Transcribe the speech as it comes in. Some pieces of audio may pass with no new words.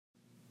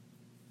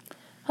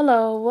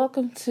Hello,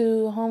 welcome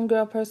to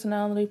Homegirl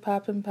Personality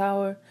Pop and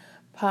Power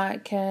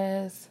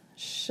Podcast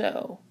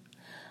Show.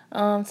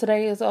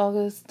 Today is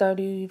August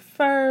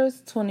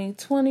 31st,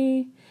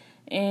 2020,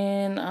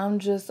 and I'm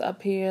just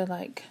up here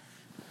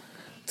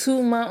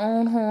tooting my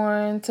own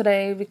horn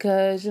today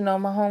because, my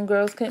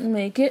homegirls couldn't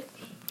make it.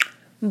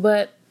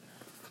 But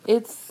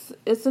it's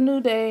a new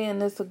day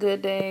and it's a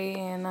good day,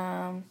 and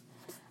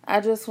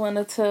I just want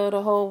to tell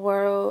the whole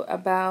world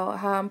about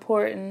how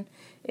important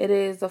it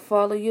is to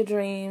follow your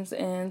dreams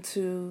and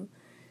to,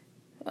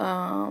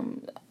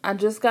 I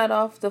just got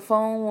off the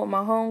phone with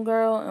my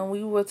homegirl and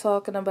we were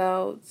talking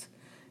about,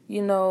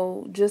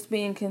 just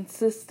being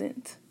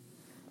consistent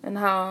and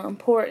how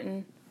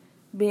important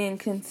being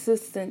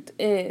consistent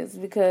is,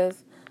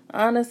 because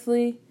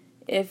honestly,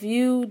 if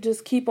you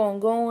just keep on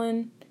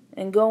going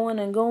and going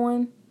and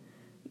going,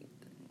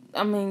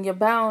 you're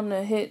bound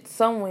to hit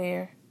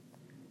somewhere.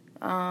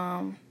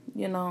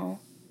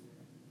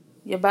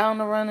 You're bound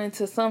to run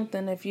into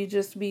something if you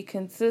just be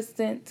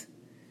consistent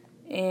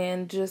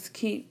and just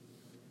keep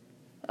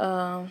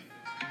going.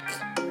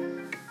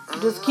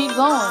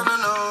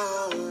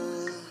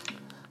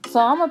 So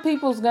I'm a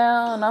people's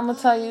gal, and I'm gonna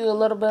tell you a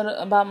little bit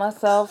about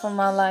myself and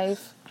my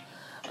life.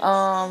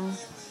 I'm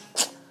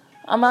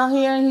out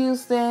here in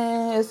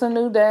Houston. It's a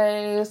new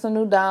day. It's a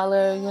new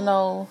dollar.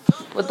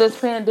 With this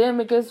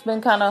pandemic, it's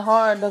been kind of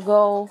hard to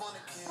go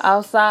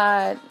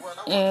outside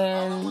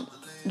and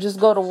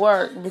just go to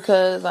work,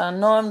 because I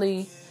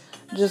normally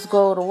just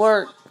go to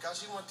work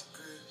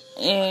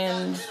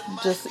and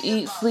just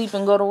eat, sleep,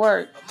 and go to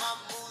work.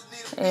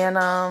 And,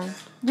 I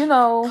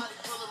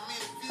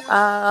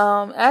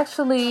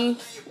actually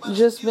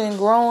just been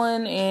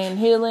growing and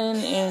healing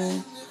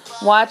and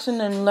watching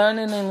and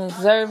learning and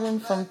observing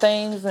from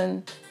things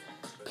and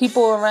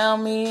people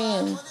around me,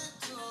 and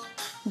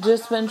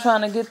just been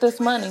trying to get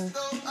this money,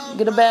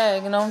 get a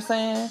bag, you know what I'm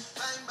saying?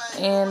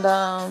 And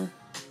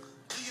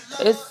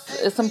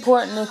it's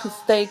important to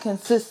stay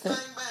consistent,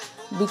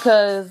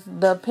 because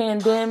the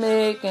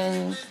pandemic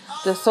and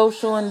the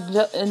social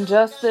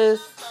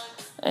injustice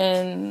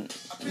and,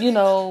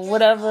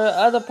 whatever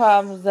other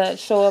problems that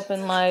show up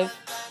in life,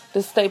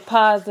 to stay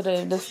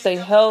positive, to stay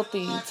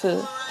healthy,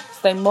 to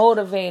stay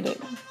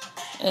motivated,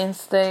 and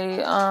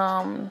stay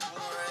at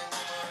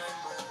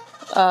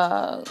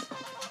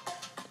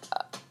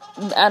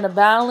a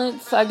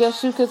balance, I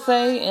guess you could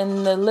say,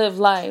 and to live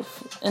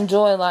life,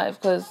 enjoy life,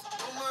 because,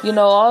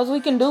 all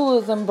we can do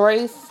is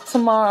embrace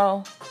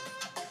tomorrow.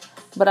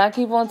 But I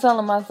keep on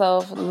telling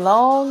myself,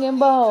 long and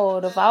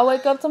bold, if I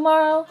wake up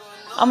tomorrow,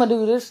 I'm going to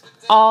do this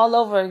all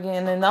over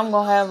again, and I'm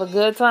going to have a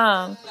good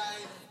time.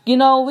 We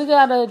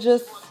got to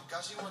just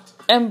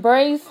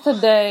embrace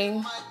today,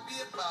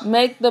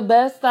 make the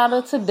best out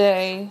of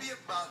today,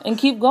 and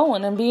keep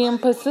going and being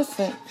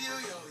persistent.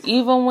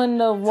 Even when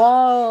the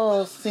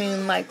walls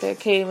seem like they're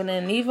caving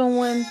in, even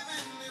when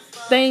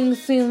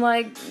things seem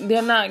like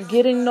they're not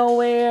getting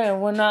nowhere and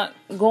we're not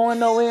going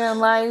nowhere in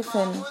life,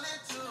 and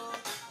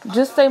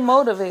just stay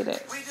motivated.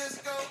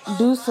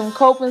 Do some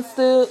coping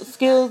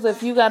skills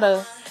if you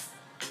gotta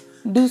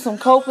do some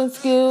coping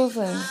skills,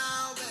 and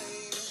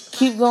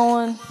keep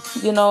going.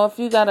 If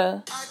you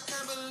gotta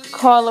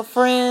call a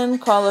friend,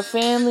 call a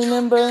family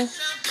member,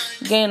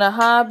 gain a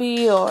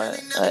hobby or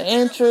an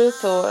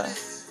interest, or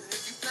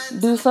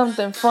do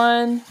something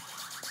fun.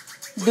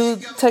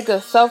 Take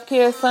a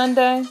self-care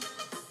Sunday,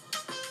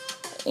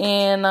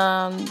 and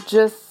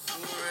just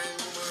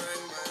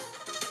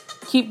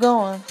keep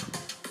going.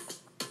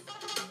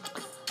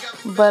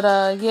 But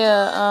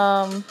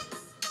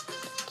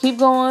keep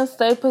going,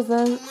 stay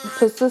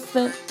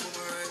persistent,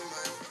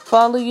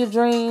 follow your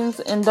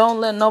dreams, and don't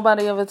let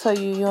nobody ever tell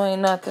you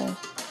ain't nothing.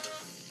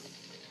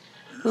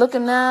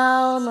 Looking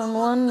out on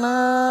one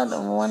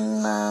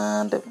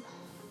night.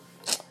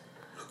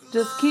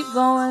 Just keep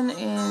going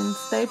and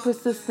stay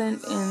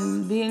persistent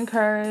and be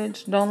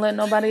encouraged. Don't let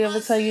nobody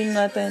ever tell you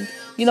nothing.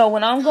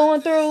 When I'm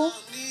going through,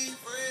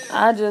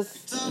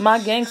 my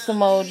gangster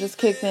mode just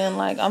kicked in.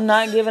 I'm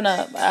not giving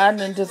up. I've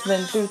just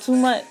been through too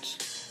much.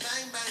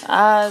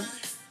 I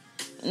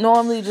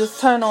normally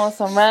just turn on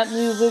some rap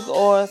music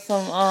or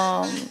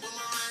some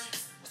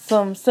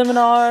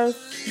seminars,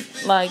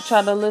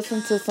 try to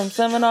listen to some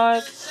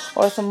seminars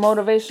or some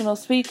motivational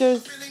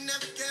speakers,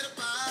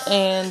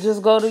 and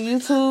just go to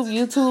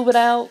YouTube it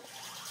out,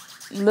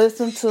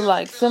 listen to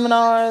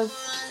seminars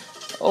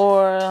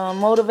or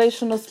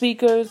motivational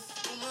speakers,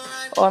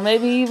 or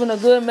maybe even a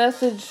good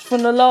message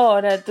from the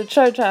Lord at the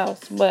church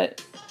house.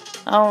 But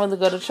I don't really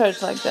go to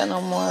church like that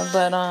no more.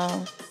 But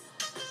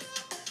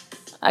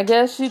I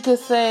guess you could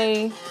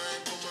say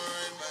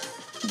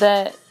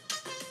that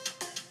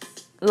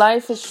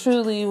life is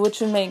truly what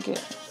you make it.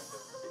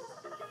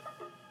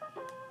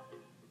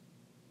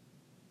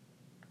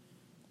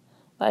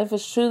 Life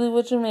is truly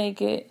what you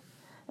make it,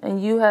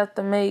 and you have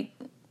to make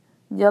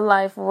your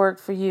life work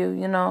for you.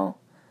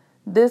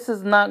 This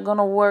is not going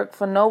to work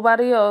for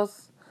nobody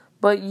else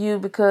but you,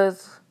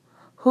 because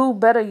who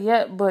better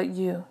yet but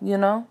you,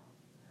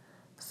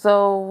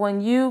 So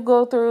when you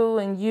go through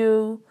and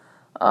you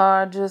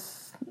are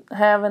just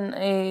having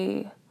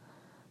a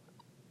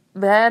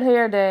bad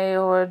hair day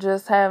or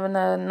just having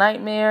a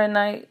nightmare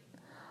night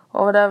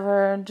or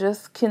whatever,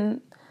 just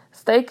can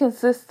stay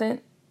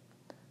consistent.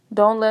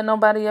 Don't let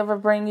nobody ever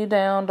bring you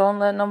down. Don't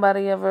let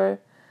nobody ever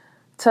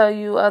tell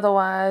you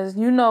otherwise.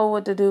 You know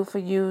what to do for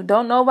you.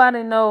 Don't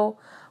nobody know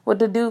what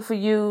to do for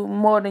you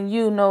more than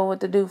you know what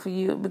to do for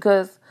you,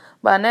 because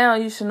by now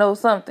you should know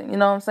something, you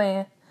know what I'm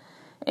saying?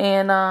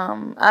 And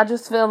I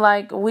just feel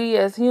like we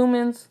as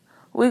humans,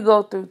 we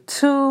go through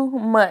too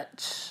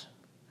much.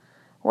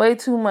 Way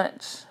too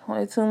much.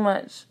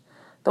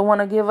 Don't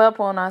want to give up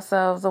on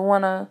ourselves. Don't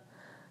want to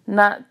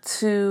not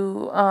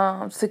to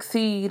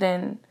succeed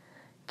and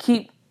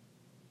keep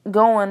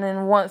going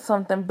and want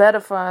something better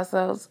for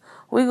ourselves.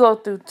 We go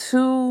through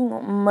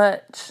too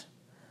much.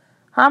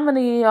 How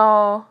many of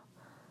y'all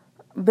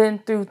been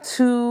through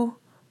too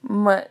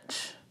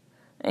much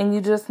and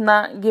you just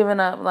not giving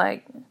up?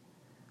 Like,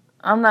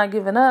 I'm not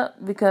giving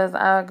up because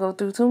I go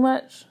through too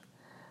much.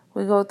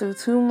 We go through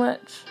too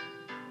much.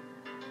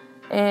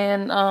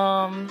 And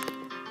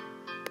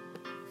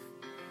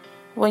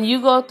when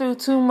you go through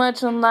too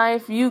much in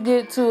life, you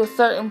get to a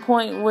certain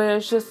point where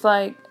it's just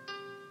like,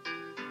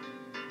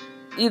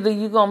 either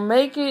you're going to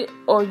make it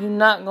or you're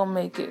not going to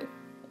make it.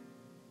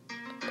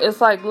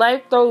 It's like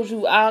life throws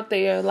you out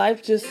there.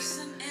 Life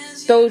just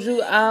throws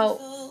you out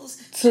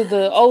to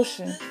the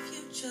ocean.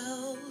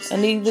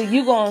 And either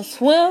you're going to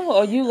swim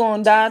or you're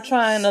going to die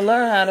trying to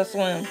learn how to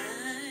swim.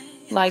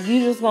 Like,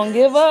 you just going to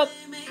give up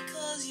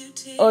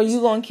or you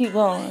going to keep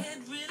going.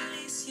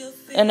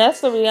 And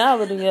that's the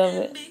reality of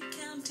it.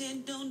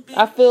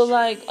 I feel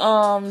like,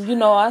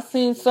 I've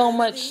seen so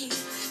much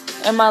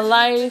in my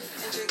life.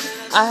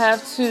 I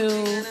have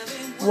to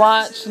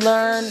watch,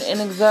 learn, and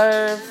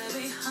observe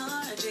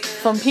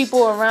from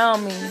people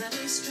around me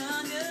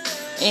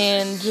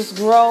and just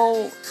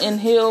grow and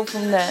heal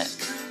from that,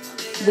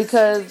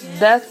 because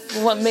that's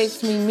what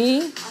makes me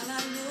me,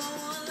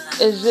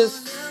 is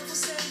just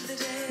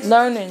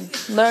learning,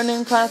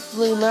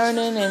 constantly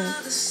learning and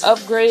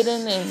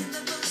upgrading and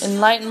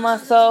enlightening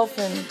myself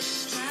and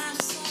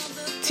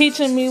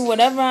teaching me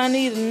whatever I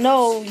need to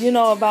know,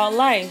 about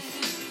life,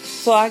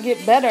 so I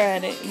get better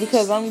at it,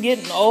 because I'm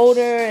getting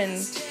older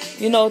and,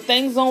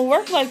 things don't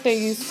work like they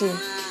used to.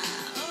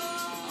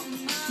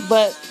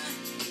 But,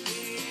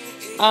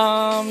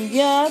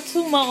 I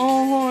toot my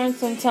own horn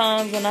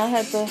sometimes, and I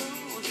had to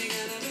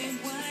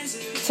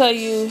tell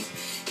you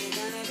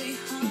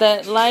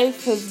that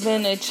life has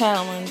been a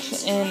challenge,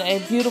 and a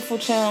beautiful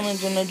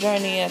challenge, and a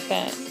journey at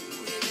that.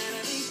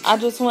 I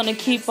just want to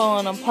keep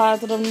on a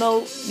positive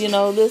note,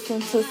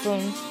 listen to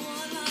some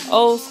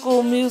old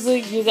school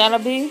music. You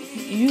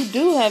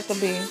do have to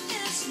be.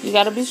 You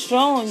gotta be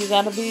strong, you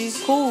gotta be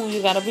cool,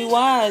 you gotta be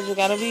wise, you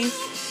gotta be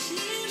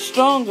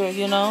stronger,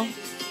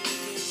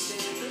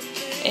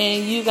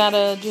 And you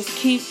gotta just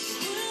keep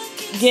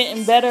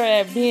getting better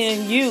at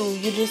being you.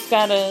 You just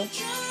gotta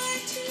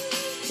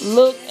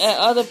look at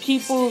other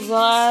people's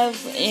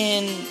lives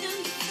and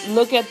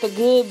look at the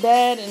good,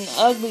 bad, and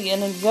ugly,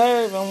 and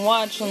observe and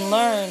watch and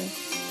learn.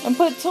 And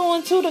put two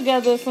and two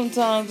together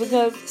sometimes,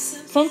 because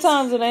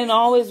sometimes it ain't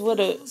always what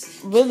it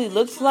really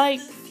looks like.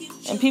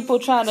 And people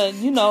try to,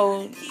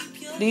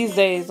 these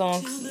days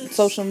on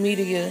social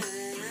media,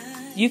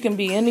 you can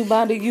be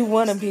anybody you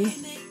want to be.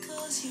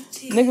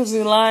 Niggas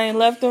be lying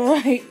left and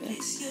right.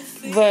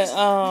 But,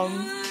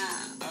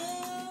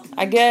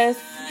 I guess,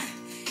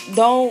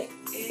 don't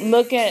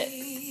look at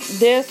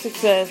their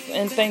success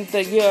and think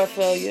that you're a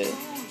failure.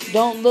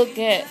 Don't look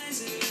at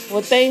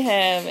what they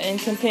have and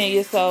compare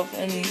yourself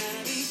and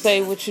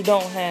say what you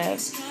don't have.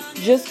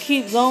 Just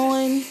keep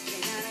going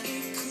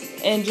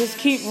and just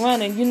keep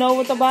running. You know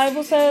what the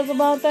Bible says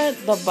about that?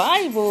 The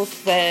Bible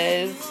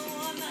says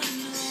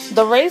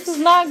the race is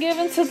not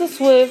given to the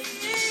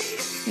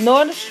swift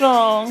nor the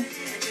strong,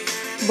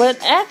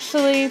 but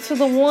actually to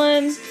the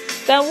one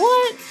that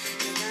what?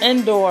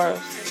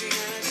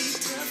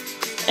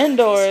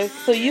 Endures.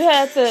 So you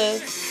have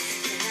to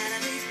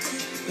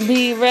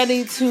be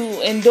ready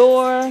to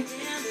endure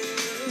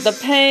the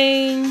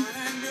pain,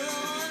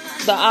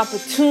 the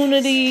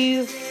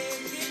opportunities,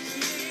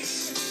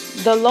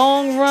 the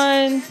long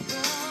run,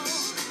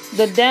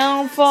 the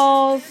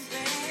downfalls,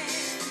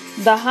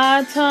 the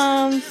high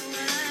times,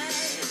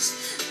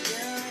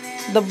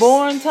 the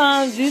boring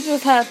times. You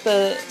just have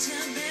to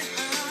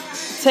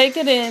take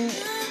it in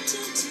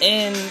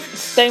and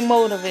stay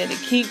motivated.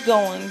 Keep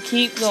going.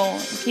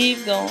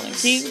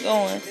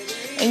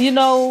 And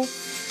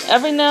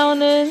every now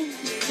and then,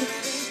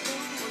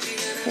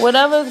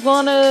 whatever's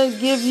gonna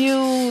give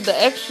you the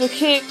extra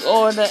kick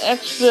or the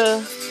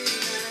extra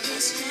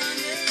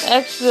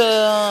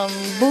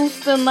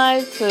boost in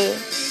life to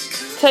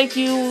take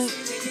you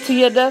to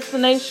your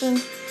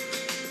destination,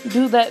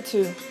 do that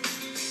too.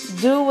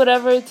 Do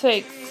whatever it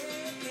takes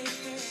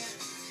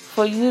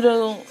for you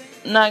to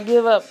not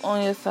give up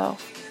on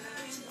yourself.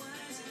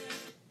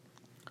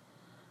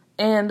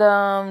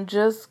 And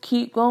just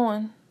keep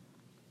going.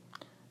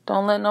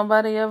 Don't let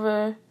nobody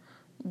ever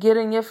get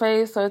in your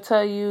face or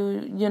tell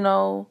you,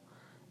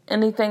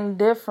 anything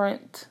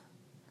different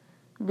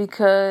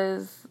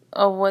because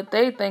of what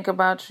they think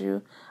about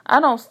you. I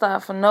don't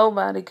stop for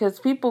nobody because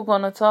people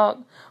going to talk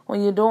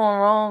when you're doing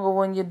wrong or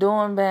when you're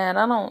doing bad.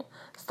 I don't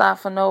stop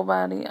for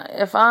nobody.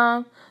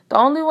 The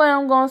only way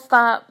I'm going to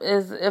stop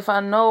is if I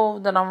know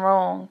that I'm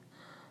wrong.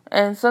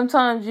 And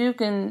sometimes you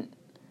can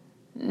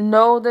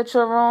know that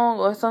you're wrong,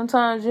 or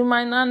sometimes you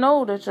might not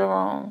know that you're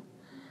wrong.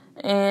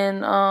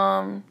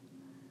 And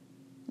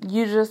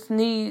you just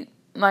need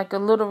like a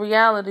little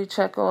reality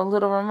check or a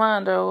little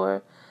reminder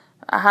or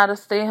how to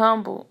stay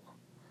humble.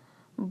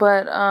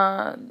 But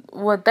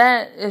with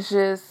that, it's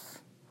just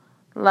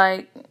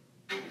like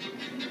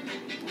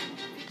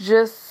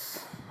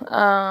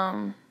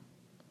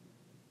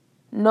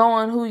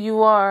knowing who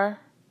you are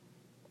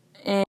and